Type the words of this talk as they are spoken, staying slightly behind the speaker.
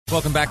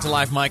Welcome back to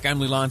Live Mike.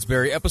 I'm Lee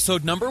Lonsberry,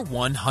 episode number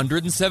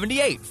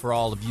 178. For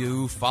all of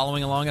you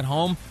following along at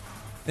home,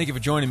 thank you for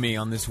joining me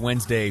on this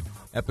Wednesday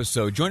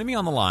episode. Joining me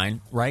on the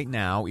line right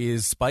now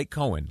is Spike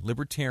Cohen,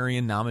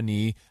 Libertarian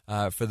nominee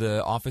for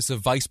the office of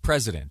Vice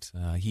President.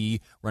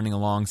 He, running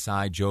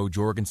alongside Jo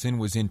Jorgensen,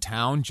 was in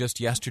town just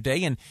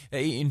yesterday. And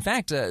in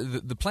fact,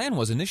 the plan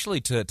was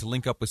initially to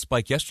link up with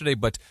Spike yesterday,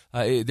 but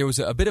there was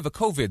a bit of a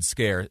COVID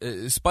scare.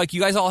 Spike, you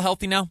guys all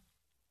healthy now?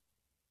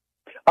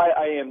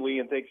 I am, Lee,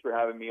 and thanks for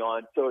having me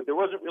on. So there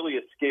wasn't really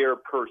a scare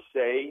per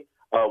se.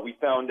 We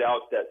found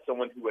out that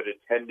someone who had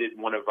attended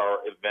one of our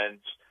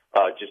events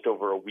just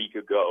over a week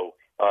ago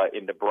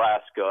in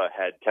Nebraska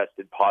had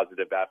tested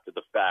positive after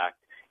the fact.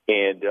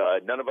 And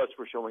none of us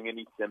were showing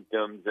any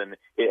symptoms, and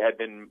it had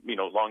been,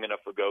 long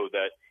enough ago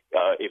that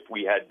if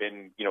we had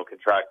been,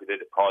 contracted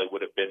it probably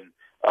would have been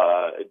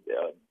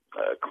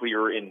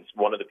clear in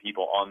one of the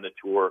people on the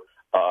tour.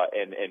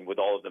 And with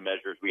all of the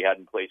measures we had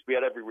in place, we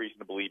had every reason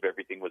to believe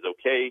everything was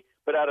okay.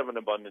 But out of an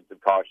abundance of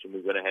caution,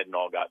 we went ahead and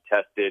all got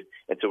tested.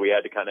 And so we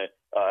had to kind of,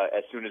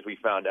 as soon as we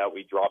found out,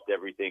 we dropped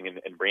everything and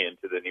ran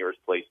to the nearest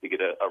place to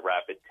get a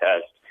rapid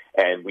test.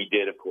 And we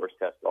did, of course,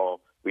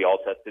 we all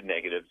tested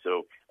negative.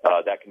 So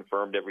that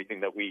confirmed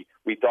everything that we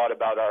thought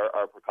about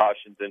our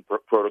precautions and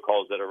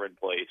protocols that are in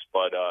place.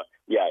 But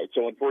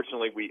so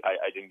unfortunately,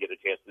 I didn't get a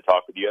chance to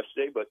talk with you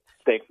yesterday, but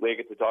thankfully I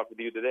get to talk with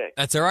you today.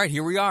 That's all right.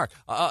 Here we are.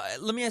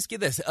 Let me ask you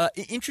this.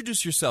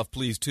 Introduce yourself,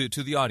 please, to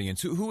the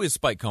audience. Who is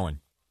Spike Cohen?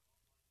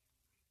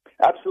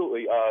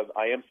 Absolutely.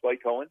 I am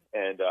Spike Cohen,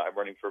 and I'm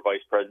running for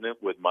vice president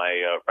with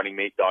my running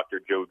mate, Dr.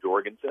 Jo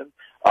Jorgensen.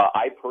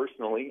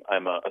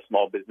 I'm a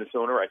small business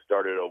owner. I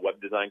started a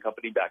web design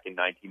company back in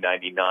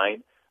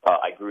 1999.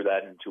 I grew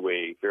that into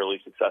a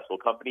fairly successful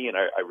company, and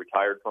I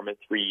retired from it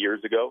 3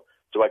 years ago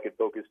so I could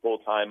focus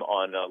full-time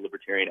on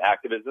libertarian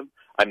activism.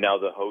 I'm now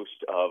the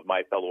host of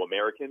My Fellow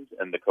Americans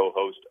and the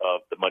co-host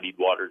of The Muddied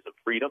Waters of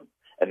Freedom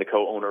and the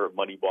co-owner of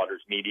Muddied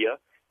Waters Media.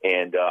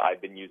 And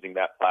I've been using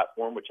that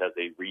platform, which has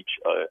a reach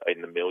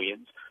in the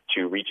millions,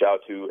 to reach out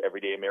to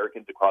everyday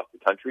Americans across the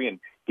country and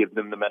give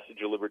them the message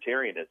of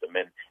libertarianism.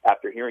 And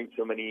after hearing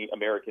so many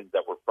Americans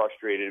that were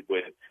frustrated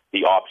with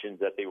the options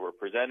that they were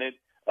presented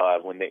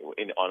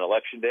on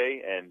Election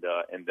Day, and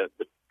the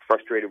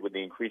frustrated with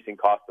the increasing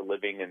cost of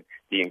living and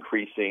the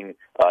increasing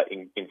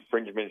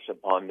infringements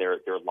upon their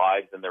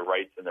lives and their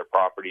rights and their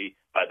property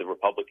by the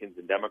Republicans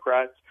and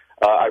Democrats,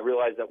 I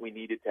realized that we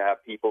needed to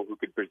have people who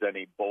could present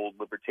a bold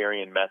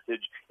libertarian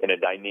message in a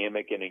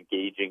dynamic and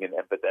engaging and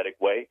empathetic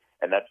way,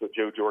 and that's what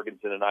Jo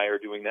Jorgensen and I are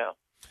doing now.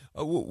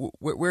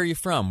 Where are you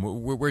from?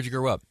 Where'd you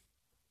grow up?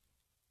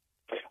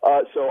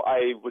 So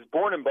I was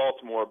born in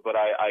Baltimore, but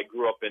I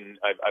grew up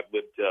I've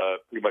lived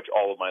pretty much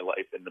all of my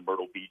life in the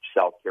Myrtle Beach,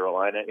 South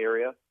Carolina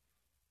area.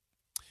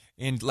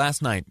 And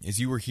last night, as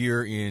you were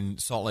here in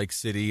Salt Lake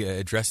City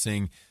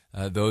addressing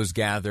those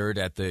gathered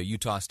at the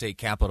Utah State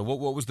Capitol,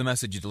 what was the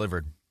message you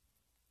delivered?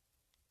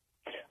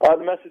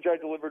 The message I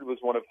delivered was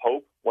one of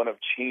hope, one of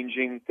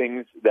changing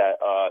things that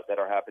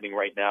are happening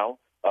right now,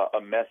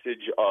 a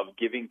message of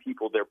giving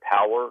people their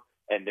power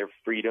and their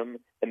freedom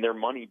and their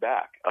money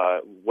back.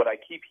 What I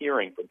keep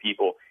hearing from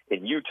people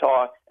in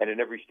Utah and in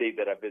every state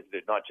that I've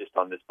visited, not just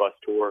on this bus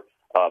tour,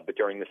 but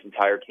during this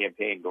entire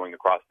campaign going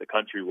across the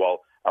country while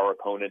our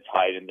opponents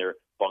hide in their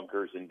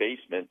bunkers and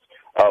basements,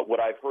 what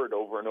I've heard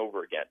over and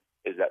over again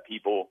is that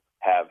people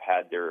have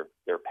had their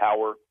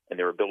power and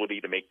their ability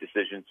to make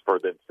decisions for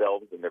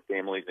themselves and their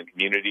families and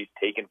communities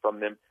taken from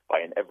them by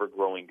an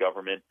ever-growing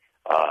government.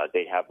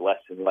 They have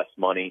less and less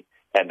money,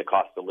 and the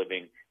cost of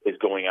living is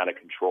going out of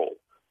control.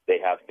 They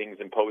have things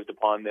imposed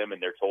upon them,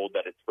 and they're told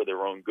that it's for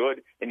their own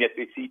good, and yet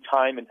they see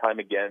time and time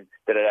again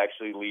that it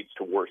actually leads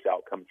to worse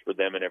outcomes for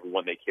them and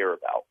everyone they care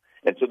about.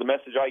 And so the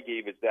message I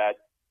gave is that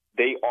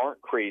they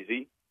aren't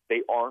crazy.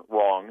 They aren't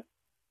wrong.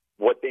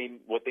 What they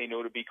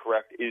know to be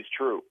correct is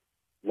true.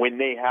 When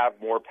they have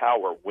more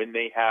power, when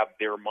they have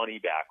their money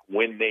back,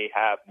 when they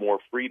have more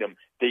freedom,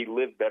 they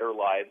live better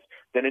lives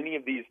than any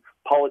of these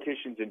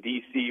politicians in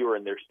D.C. or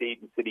in their state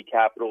and city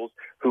capitals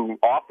who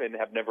often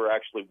have never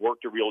actually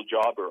worked a real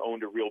job or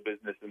owned a real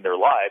business in their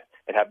lives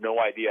and have no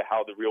idea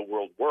how the real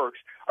world works,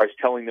 are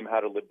telling them how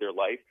to live their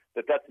life,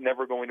 that's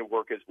never going to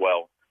work as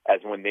well as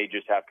when they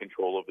just have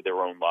control over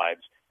their own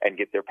lives and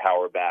get their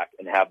power back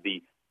and have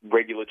the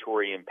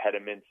regulatory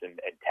impediments and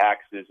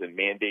taxes and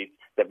mandates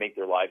that make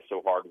their lives so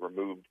hard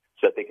removed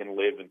so that they can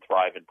live and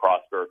thrive and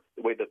prosper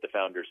the way that the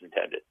founders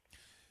intended.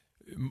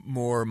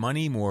 More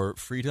money, more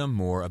freedom,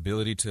 more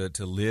ability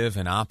to live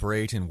and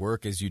operate and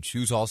work as you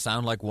choose all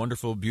sound like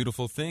wonderful,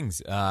 beautiful things.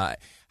 Let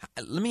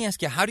me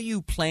ask you, how do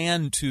you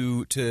plan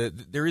to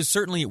there is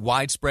certainly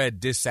widespread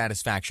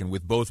dissatisfaction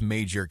with both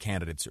major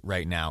candidates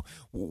right now.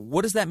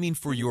 What does that mean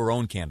for your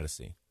own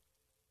candidacy?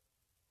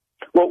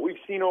 Well, we've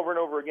seen over and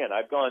over again.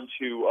 I've gone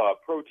to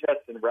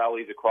protests and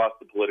rallies across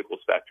the political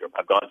spectrum.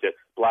 I've gone to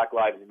Black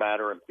Lives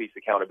Matter and police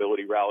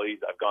accountability rallies.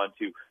 I've gone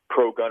to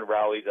pro-gun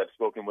rallies. I've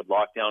spoken with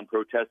lockdown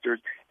protesters.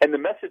 And the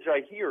message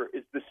I hear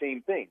is the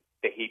same thing.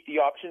 They hate the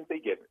options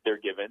they're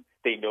given.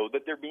 They know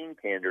that they're being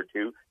pandered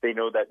to. They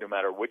know that no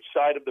matter which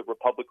side of the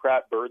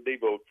Republican bird they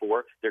vote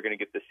for, they're going to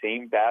get the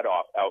same bad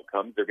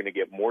outcomes. They're going to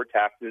get more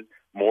taxes,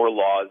 more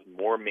laws,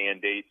 more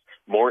mandates,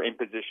 more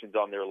impositions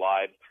on their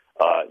lives.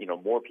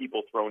 More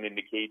people thrown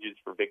into cages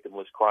for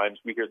victimless crimes.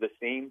 We hear the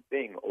same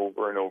thing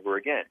over and over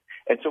again.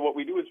 And so what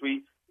we do is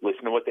we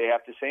listen to what they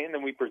have to say, and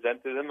then we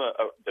present to them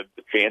the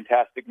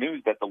fantastic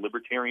news that the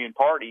Libertarian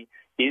Party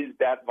is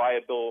that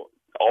viable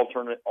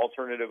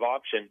alternative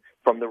option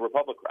from the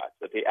Republicans,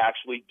 that they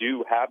actually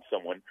do have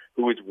someone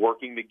who is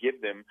working to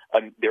give them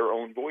their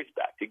own voice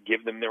back, to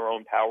give them their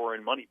own power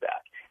and money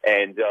back.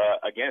 And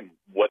again,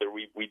 whether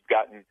we've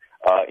gotten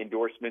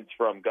endorsements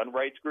from gun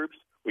rights groups,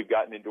 we've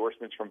gotten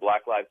endorsements from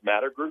Black Lives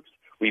Matter groups,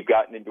 we've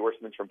gotten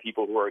endorsements from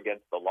people who are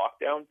against the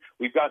lockdown,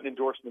 we've gotten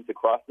endorsements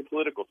across the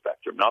political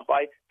spectrum, not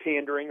by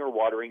pandering or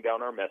watering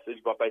down our message,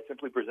 but by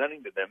simply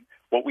presenting to them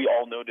what we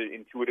all know to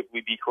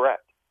intuitively be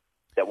correct.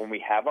 That when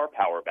we have our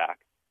power back,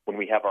 when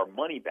we have our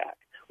money back,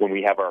 when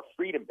we have our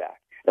freedom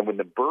back, and when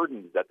the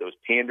burdens that those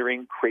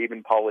pandering,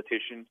 craven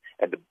politicians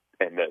and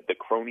the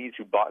cronies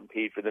who bought and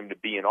paid for them to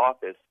be in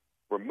office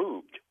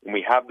removed, when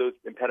we have those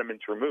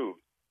impediments removed,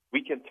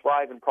 we can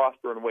thrive and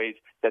prosper in ways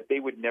that they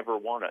would never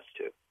want us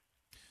to.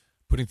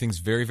 Putting things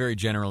very, very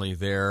generally,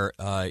 there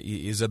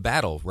is a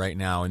battle right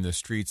now in the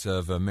streets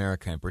of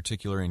America, in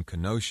particular in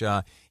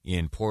Kenosha,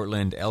 in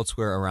Portland,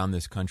 elsewhere around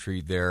this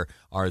country. There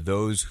are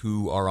those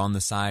who are on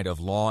the side of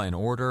law and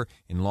order,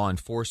 in law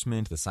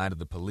enforcement, the side of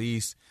the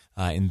police,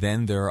 and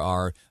then there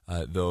are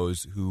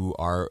those who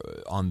are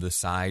on the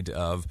side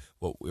of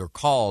what are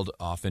called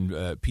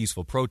often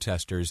peaceful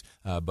protesters,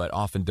 but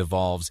often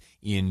devolves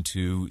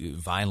into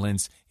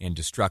violence and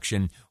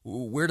destruction.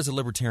 Where does a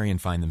libertarian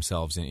find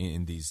themselves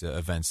in these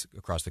events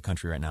across the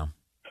country right now?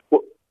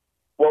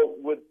 Well,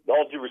 with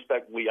all due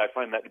respect, Lee, I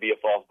find that to be a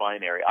false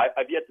binary.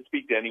 I've yet to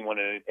speak to anyone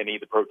in any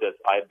of the protests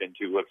I've been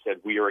to who have said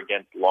we are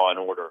against law and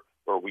order,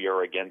 or we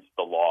are against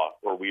the law,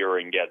 or we are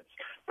against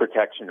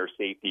protection or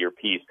safety or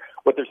peace.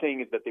 What they're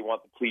saying is that they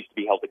want the police to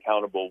be held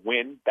accountable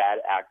when bad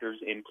actors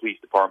in police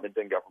departments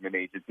and government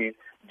agencies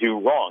do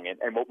wrong.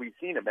 And what we've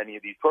seen in many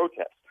of these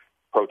protests,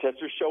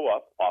 protesters show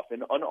up,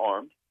 often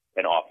unarmed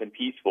and often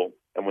peaceful.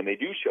 And when they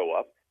do show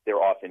up,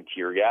 they're often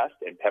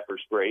tear-gassed and pepper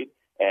sprayed,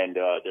 and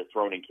they're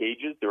thrown in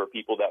cages. There are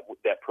people that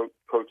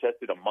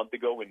protested a month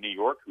ago in New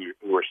York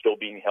who are still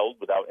being held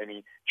without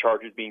any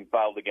charges being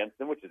filed against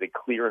them, which is a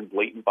clear and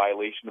blatant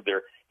violation of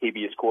their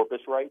habeas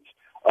corpus rights.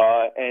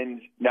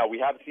 And now we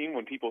have seen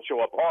when people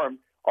show up armed,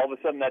 all of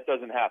a sudden that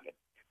doesn't happen.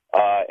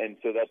 And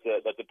so that's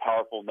a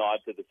powerful nod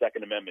to the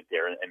Second Amendment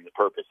there and the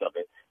purpose of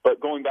it.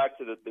 But going back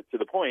to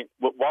the point,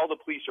 while the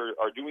police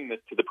are doing this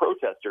to the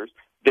protesters,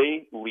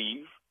 they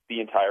leave the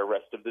entire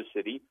rest of the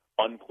city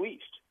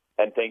unpoliced.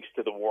 And thanks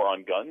to the war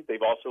on guns,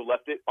 they've also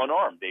left it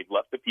unarmed. They've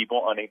left the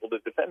people unable to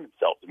defend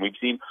themselves. And we've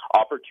seen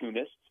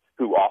opportunists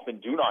who often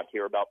do not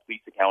care about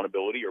police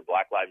accountability or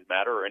Black Lives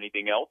Matter or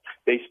anything else.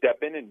 They step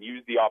in and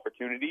use the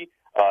opportunity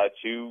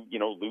to,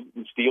 loot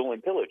and steal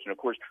and pillage. And, of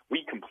course,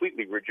 we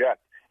completely reject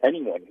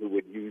anyone who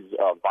would use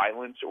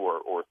violence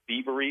or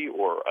thievery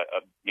or,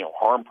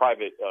 harm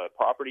private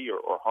property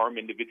or harm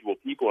individual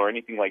people or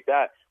anything like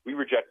that. We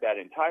reject that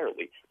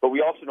entirely. But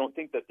we also don't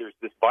think that there's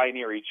this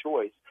binary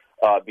choice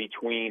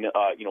between,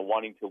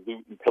 wanting to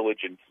loot and pillage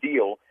and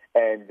steal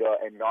and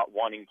not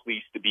wanting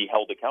police to be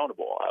held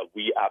accountable.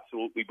 We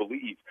absolutely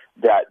believe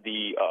that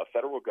the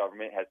federal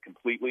government has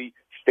completely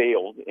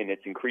failed in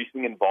its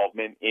increasing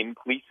involvement in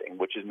policing,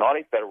 which is not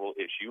a federal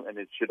issue, and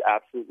it should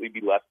absolutely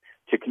be left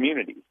to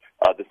communities.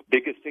 The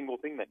biggest single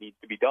thing that needs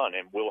to be done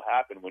and will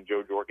happen when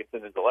Joe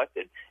Jorgensen is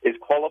elected is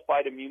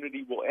qualified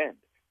immunity will end,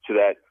 so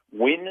that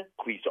when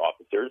police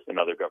officers and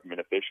other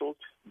government officials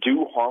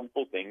do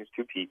harmful things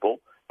to people,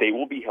 they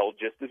will be held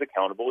just as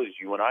accountable as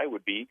you and I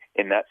would be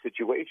in that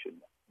situation.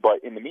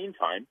 But in the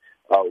meantime,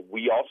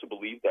 we also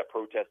believe that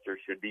protesters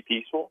should be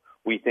peaceful.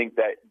 We think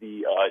that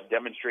the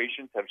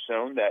demonstrations have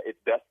shown that it's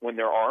best when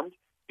they're armed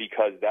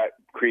because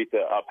that creates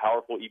a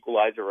powerful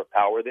equalizer of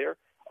power there.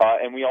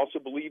 And we also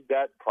believe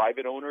that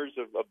private owners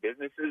of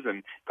businesses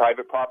and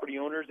private property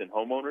owners and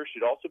homeowners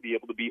should also be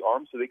able to be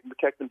armed so they can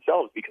protect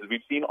themselves, because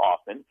we've seen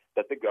often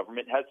that the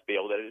government has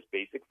failed at its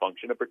basic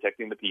function of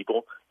protecting the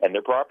people and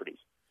their properties.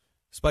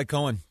 Spike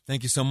Cohen,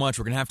 thank you so much.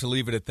 We're going to have to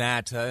leave it at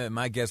that.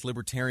 My guest,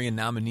 Libertarian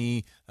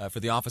nominee for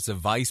the office of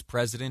Vice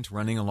President,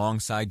 running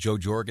alongside Joe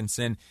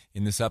Jorgensen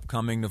in this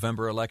upcoming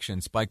November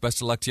election. Spike,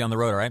 best of luck to you on the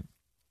road, all right?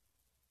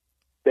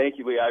 Thank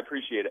you, Lee. I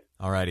appreciate it.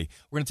 All righty.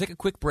 We're going to take a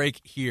quick break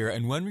here,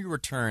 and when we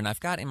return, I've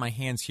got in my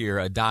hands here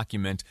a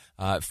document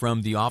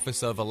from the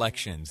Office of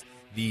Elections.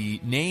 The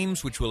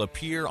names which will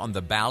appear on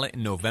the ballot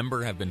in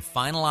November have been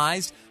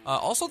finalized.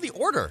 Also, the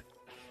order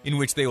in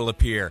which they will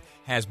appear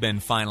has been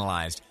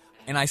finalized.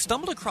 And I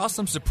stumbled across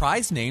some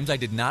surprise names I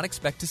did not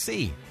expect to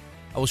see.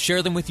 I will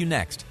share them with you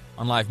next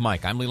on Live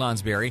Mike. I'm Lee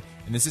Lonsberry,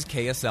 and this is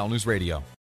KSL News Radio.